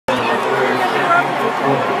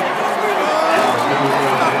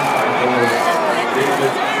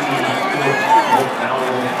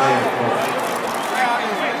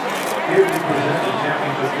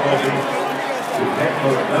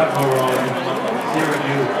Maroon,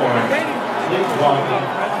 Syracuse Orange, Please welcome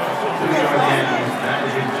New York Yankees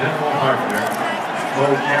Managing General Partner,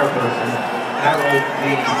 co-chairperson, Harold D.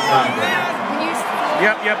 Steinberg.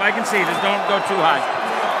 Yep, I can see. Just don't go too high.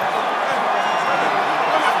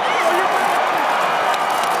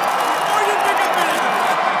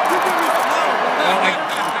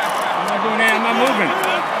 I'm not doing that. I'm not moving.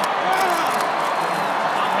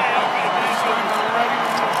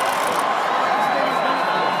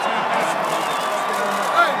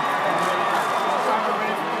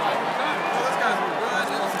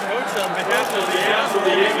 For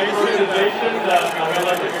the Yankees organization, I'd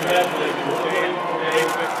like to congratulate you.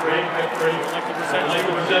 Great victory. I'd like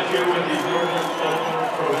to present you with the Northern Stone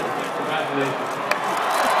Trophy. Congratulations.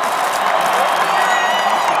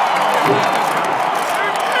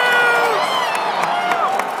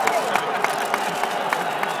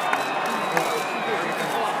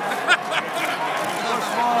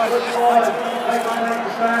 Like my name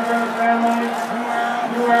is Steinberg family,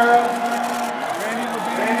 New Era,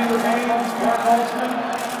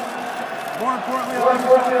 More importantly, I'd like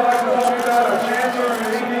to talk about our chancellor and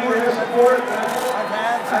his team and his support that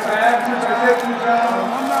I've had since I took the job.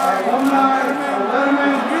 Our alumni, our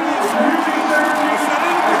lettermen, community services,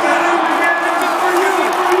 for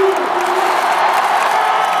you.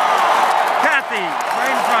 Kathy, right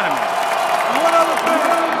in front of me. one other thing.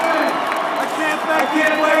 I can't thank these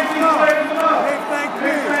players enough. They thank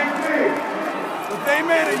me. But they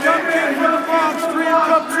made a young kid from the Bronx dream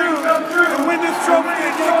come true and win this trophy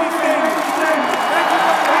at Yankee Stadium.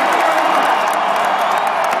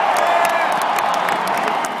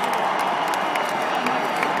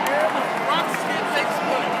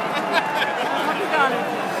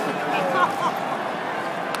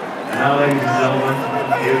 Now, ladies and gentlemen,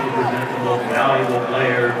 here's to present the most valuable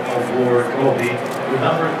player award trophy to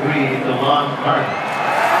number 3, DeLon Carter.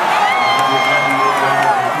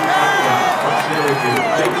 From Syracuse,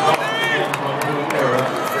 big ball again from New Era,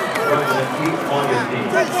 President Pete Augustine,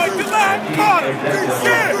 and Chief Executive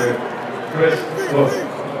Officer Chris Bush.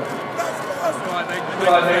 So I'd like to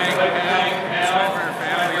thank Al,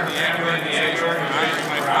 the Amber, the Edgar,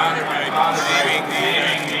 my father, naming the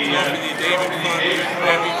David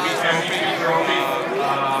Trophy.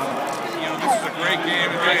 This is a great game.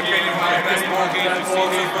 In my opinion, one of the best ball games we've seen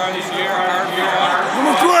so far this year.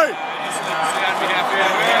 Number 3. On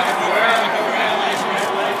behalf of the congratulations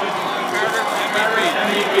to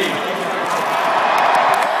MVP.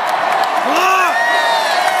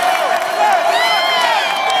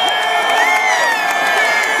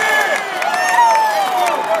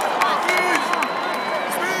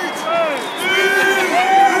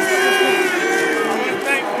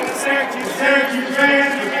 Syracuse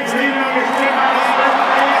fans,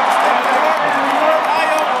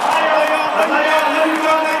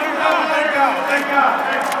 thank God.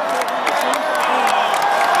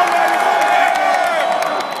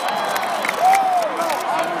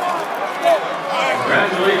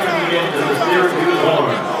 Congratulations again to the Syracuse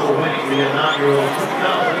Orange for winning the inaugural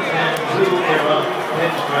 2002 era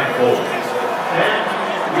Pinstripe Bowl.